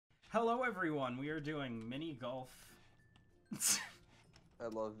Hello everyone, we are doing mini golf. I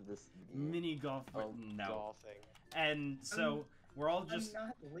love this game. Mini golf, no. Golfing. And so we're all just I'm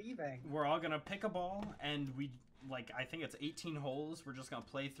not leaving. we're all gonna pick a ball, and I think it's 18 holes. We're just gonna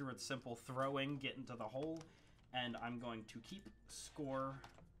play through it, simple throwing, get into the hole, and I'm going to keep score.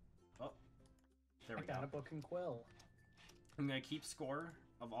 Oh, there we I got go. a book and quill. I'm gonna keep score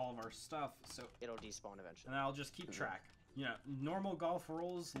of all of our stuff, so It'll despawn eventually. and I'll just keep track. You know, normal golf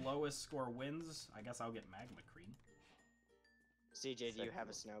rules, lowest score wins. I guess I'll get magma cream. CJ, do you have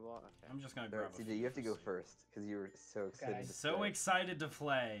a snowball? Okay. I'm just gonna Alright, grab a CJ, you have to few go seeds. first because you were so excited. Okay. To So play. excited to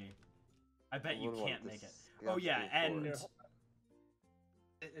play. I bet you Wouldn't want can't make this- it. Oh yeah, and Here,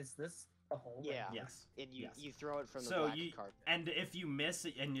 is this the hole? Yeah. yes. And you Yes. you throw it from the So black you carpet. and if you miss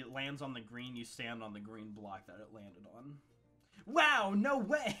it and it lands on the green, you stand on the green block that it landed on. Wow! No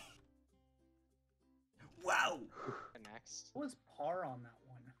way! Wow! Next. What was par on that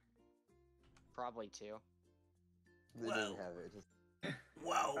one? Probably two. They Whoa. didn't have it. Just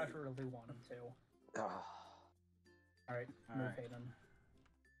Wow! I really want him to. ah. Alright, All move right. Hayden.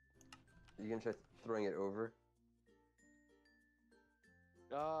 You gonna try throwing it over?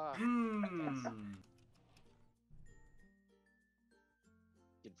 Hmm.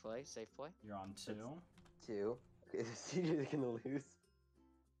 Good play. Safe play. You're on two. Two. Okay, CJ's gonna lose.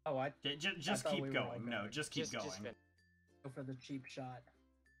 Oh, I Just thought keep we were all going. going. No, just keep going. go for the cheap shot.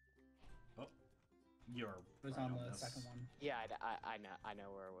 Oh, you're. It was right on the this. second one. Yeah, I know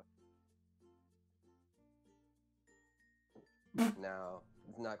where. No,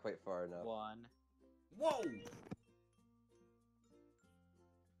 it's not quite far enough. One. Whoa!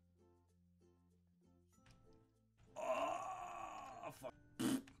 Oh, fuck.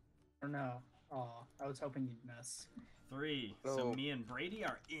 Or no. Aw, I was hoping you'd miss. Three. So Oh. me and Brady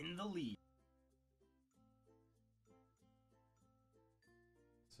are in the lead.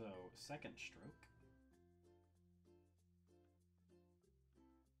 So, second stroke.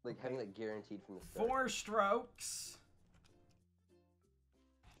 Like Okay. having that guaranteed from the start. 4 strokes.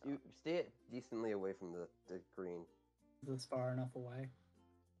 You stay it decently away from the green. Is this far enough away?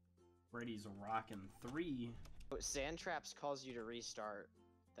 Brady's rocking 3. Oh, sand traps cause you to restart.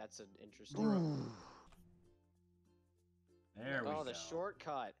 That's an interesting. There we Oh, go. the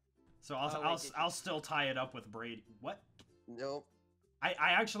shortcut. So I'll, Oh, wait, I'll, did you- I'll still tie it up with Brady. What? Nope. I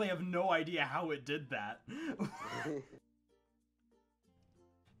actually have no idea how it did that. Yeah,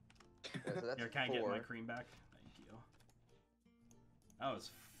 so that's Here, can I get my 4. cream back? Thank you. That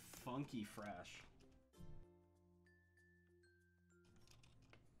was funky fresh.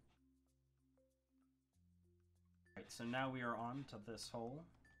 Alright, so now we are on to this hole.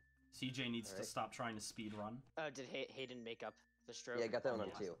 CJ needs to Alright. stop trying to speed run. Did Hayden make up the stroke? Yeah, I got that one on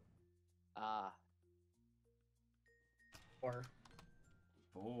Yes. 2. Ah. Or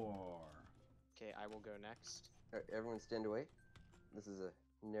 4. Okay, I will go next. Alright, everyone stand away. This is a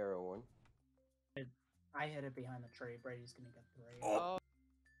narrow one. I hit it behind the tree. Brady's gonna get 3. Oh. Oh.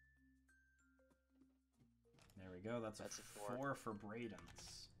 There we go, that's That's a a 4. 4 for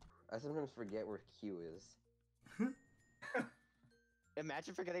Braden's. I sometimes forget where Q is.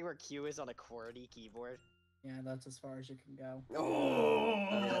 Imagine forgetting where Q is on a QWERTY keyboard. Yeah, that's as far as you can go.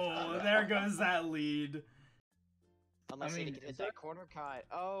 Oh, there goes that lead. Unless mean, he can hit is that that- corner cut.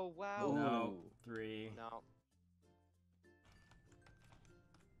 Oh wow. Ooh. No, 3, No.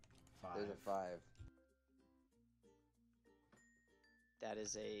 5. There's a 5. That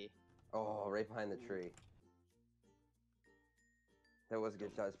is a. Oh, right behind the tree. That was a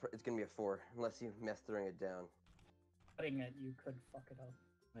good shot. It's gonna be a 4, unless you mess throwing it down. Putting it, you could fuck it up.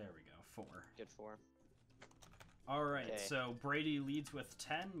 There we go, 4. Good 4. All right, Okay. so Brady leads with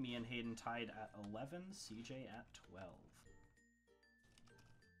 10. Me and Hayden tied at 11. CJ at 12.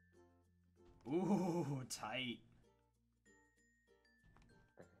 Ooh, tight.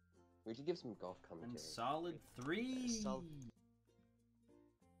 We should give some golf And commentary. solid 3. Sol-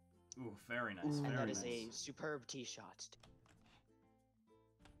 Ooh, very nice. Ooh. Very And that nice. is a superb tee shot.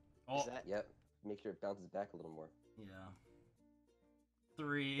 Oh, Is that? Yep. Make sure it bounces back a little more. yeah.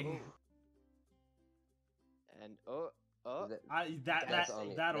 3. Ooh. And Is that- That's on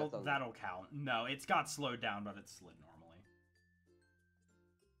me. That'll That's on me. that'll count. No, it's got slowed down, but it slid normally.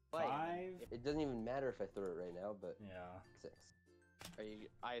 play. 5. It doesn't even matter if I throw it right now, but Yeah. 6. Are you?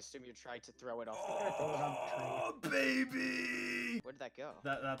 I assume you tried to throw it off. Oh, baby! Where did that go?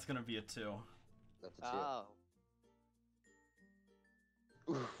 That's gonna be a 2. That's a 2. Oh.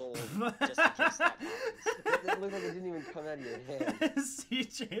 Oof. Bold, just in case that happens. That looked like it didn't even come out of your hand.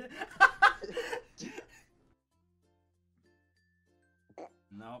 CJ.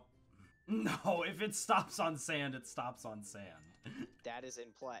 Nope. No, if it stops on sand, it stops on sand. That is in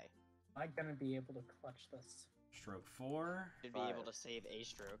play. Am I gonna be able to clutch this? Stroke 4 Should be able 5. to save a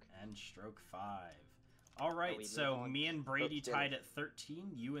stroke. and stroke 5. All right, we so move on. me and Brady Damn it. tied at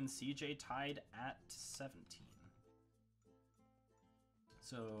 13. You and CJ tied at 17.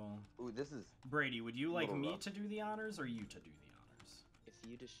 So, Ooh, this is Brady, would you like Little me rough. to do the honors or you to do the honors? If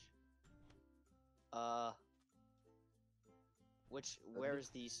you just. Where's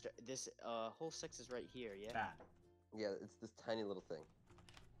the this hole 6 is right here, yeah? That. yeah. It's this tiny little thing.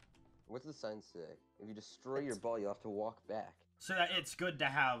 What's the sign say? If you destroy your It's- ball, you have to walk back. So that it's good to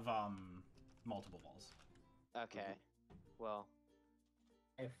have multiple balls. Okay. Well,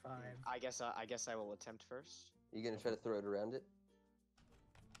 I have 5. I guess I will attempt first. You gonna try to throw it around it?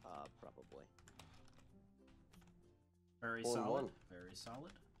 Probably. Very Hole in solid. one. Very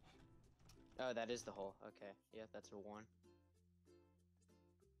solid. Oh, that is the hole. Okay. Yeah, that's a 1.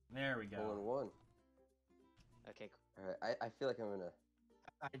 There we Hole in go. 1. Okay. All right. I feel like I'm gonna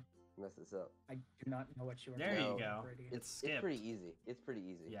I mess this up. I do not know what you were There talking you about, go. Brady. It's skipped. It's pretty easy. It's pretty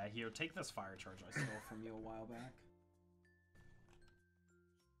easy. Yeah, here, take this fire charge I stole from you a while back.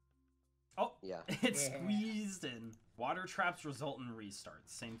 Oh, Yeah. it Yeah. squeezed in. Water traps result in restarts.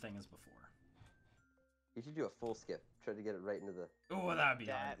 Same thing as before. You should do a full skip. Try to get it right into the. Oh, that'd be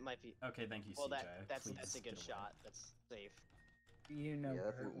hard. That might be. Okay, thank you, Well, CJ. that's Please a good get away. shot. That's safe. You know Yeah,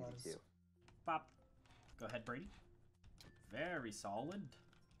 that's where an it easy was. 2. Pop. Go ahead, Brady. Very solid.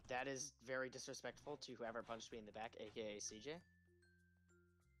 That is very disrespectful to whoever punched me in the back, aka CJ.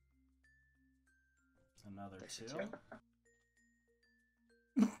 Another That's a 2.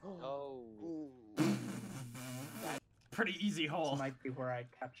 2. Oh. Oh. Ooh. Pretty easy This hole. might be where I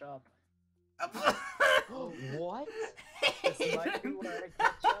catch up. What? This might be where I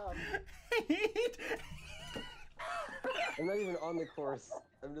catch up. I'm not even on the course.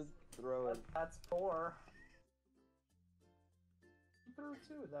 I'm just throwing. That's 4. You threw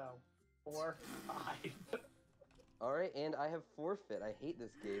 2 though. 4, 5. All right, and I have forfeit. I hate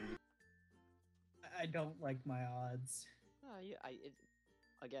this game. I don't like my odds. Yeah,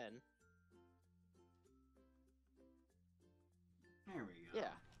 again. There we go.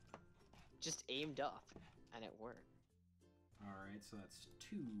 Yeah. Just aimed up, and it worked. Alright, so that's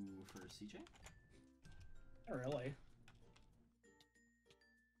 2 for CJ. Not really.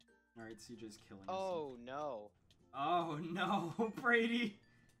 Alright, CJ's killing us. Oh no. Oh no, Brady!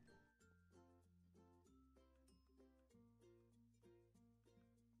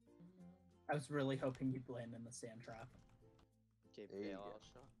 I was really hoping you'd land in the sand trap. Okay, There you bail go. out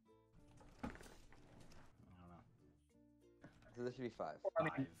shot. I don't know. So this should be 5. I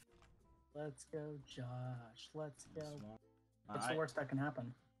mean, 5. let's go, Josh. Let's go. This one. What's the worst that can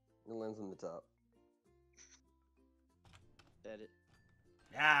happen? It lands on the top. That it.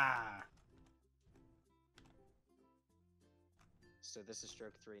 Yeah! So this is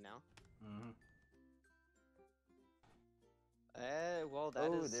stroke 3 now. Mm-hmm. Well,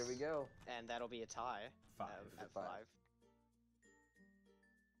 that is. Oh, there we go. And that'll be a tie. 5. At Five. 5.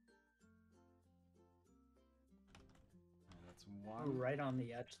 And that's Ooh, 1. right on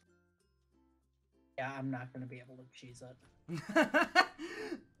the edge. Yeah, I'm not gonna be able to cheese it.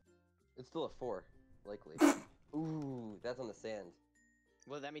 It's still a 4, likely. Ooh, that's on the sand.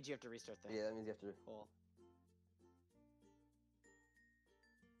 Well, that means you have to restart the Yeah, that means you have to. hole.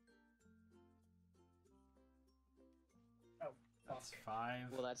 Oh, That's fuck. 5.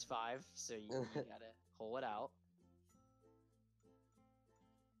 Well, that's 5, so you gotta hole it out.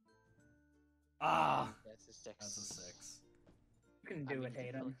 Ah! That's a 6. That's a 6. You can I do mean, it, you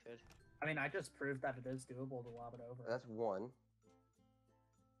Hayden. really could. I mean, I just proved that it is doable to lob it over. That's 1.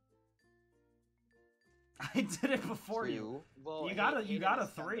 I did it before 2. you. Well, You got a Hayden got a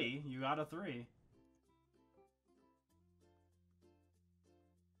has done 3. You got a 3.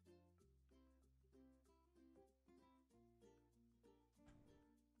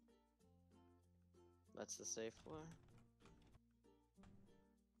 That's the safe one.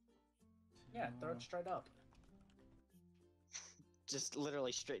 Yeah, throw it straight up. Just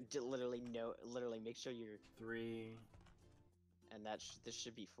literally literally make sure you're. 3, And this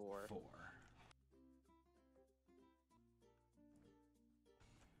should be 4. 4.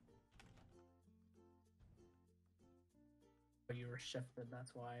 But you were shifted,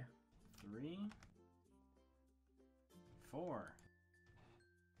 that's why. 3, 4.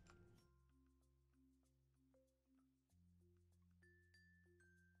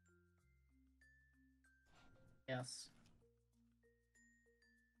 Yes.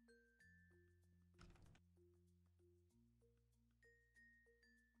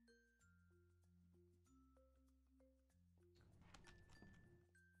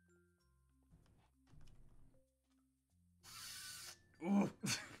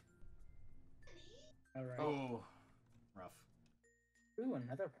 All right. Oh, rough. Ooh,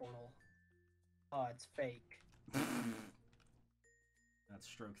 another portal. Oh, it's fake. That's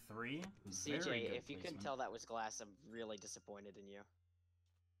stroke 3. CJ, Very good if you can placement. tell that was glass, I'm really disappointed in you.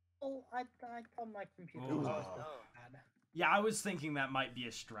 Oh, I thought my computer Ooh. was Oh. supposed to be bad. Yeah, I was thinking that might be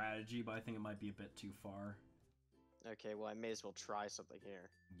a strategy, but I think it might be a bit too far. Okay, well, I may as well try something here.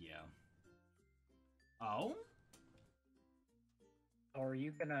 Yeah. Oh? Or are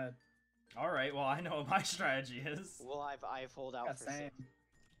you gonna? Alright, well, I know what my strategy is. Well, I've holed out Yeah, for same.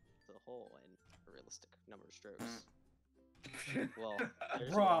 the hole and a realistic number of strokes. Well,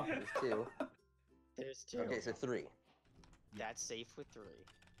 there's Bruh. There's 2. There's 2. Okay, so 3. That's safe with 3.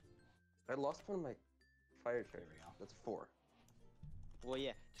 I lost one of my fire There charges. we go. That's 4. Well,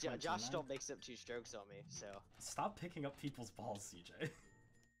 yeah, Josh 29. still makes up 2 strokes on me, so. Stop picking up people's balls, CJ.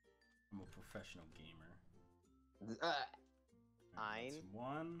 I'm a professional gamer. Nine. That's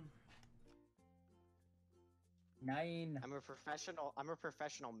 1. 9. I'm a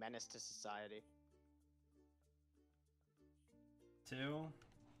professional menace to society. 2.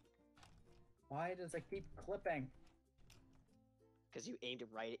 Why does it keep clipping? Because you aimed it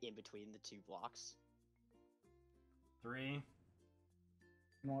right in between the 2 blocks. 3.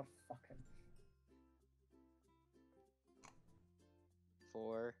 You know what? Fucking.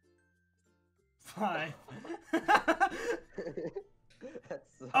 4. 5.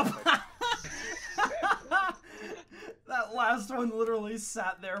 That's so That last one literally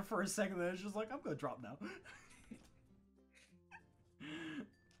sat there for a second, then it's just like, I'm gonna drop now.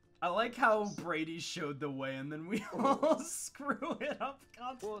 I like how Brady showed the way, and then we all screw it up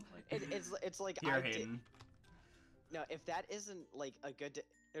constantly. Well, it's like Here, I did. Hayden. No, if that isn't like a good,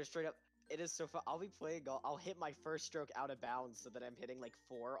 or straight up, it is so fun. I'll be playing. I'll hit my first stroke out of bounds, so that I'm hitting like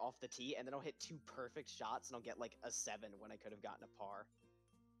 4 off the tee, and then I'll hit 2 perfect shots, and I'll get like a 7 when I could have gotten a par.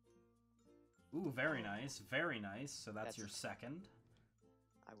 Ooh, very nice, very nice. So that's That's- your second.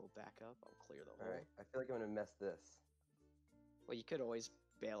 I will back up. I'll clear the hole. Alright, I feel like I'm gonna mess this. Well, you could always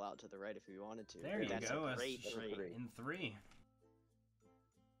bail out to the right if you wanted to. There you That's go. a That's great just- three. Three. In 3.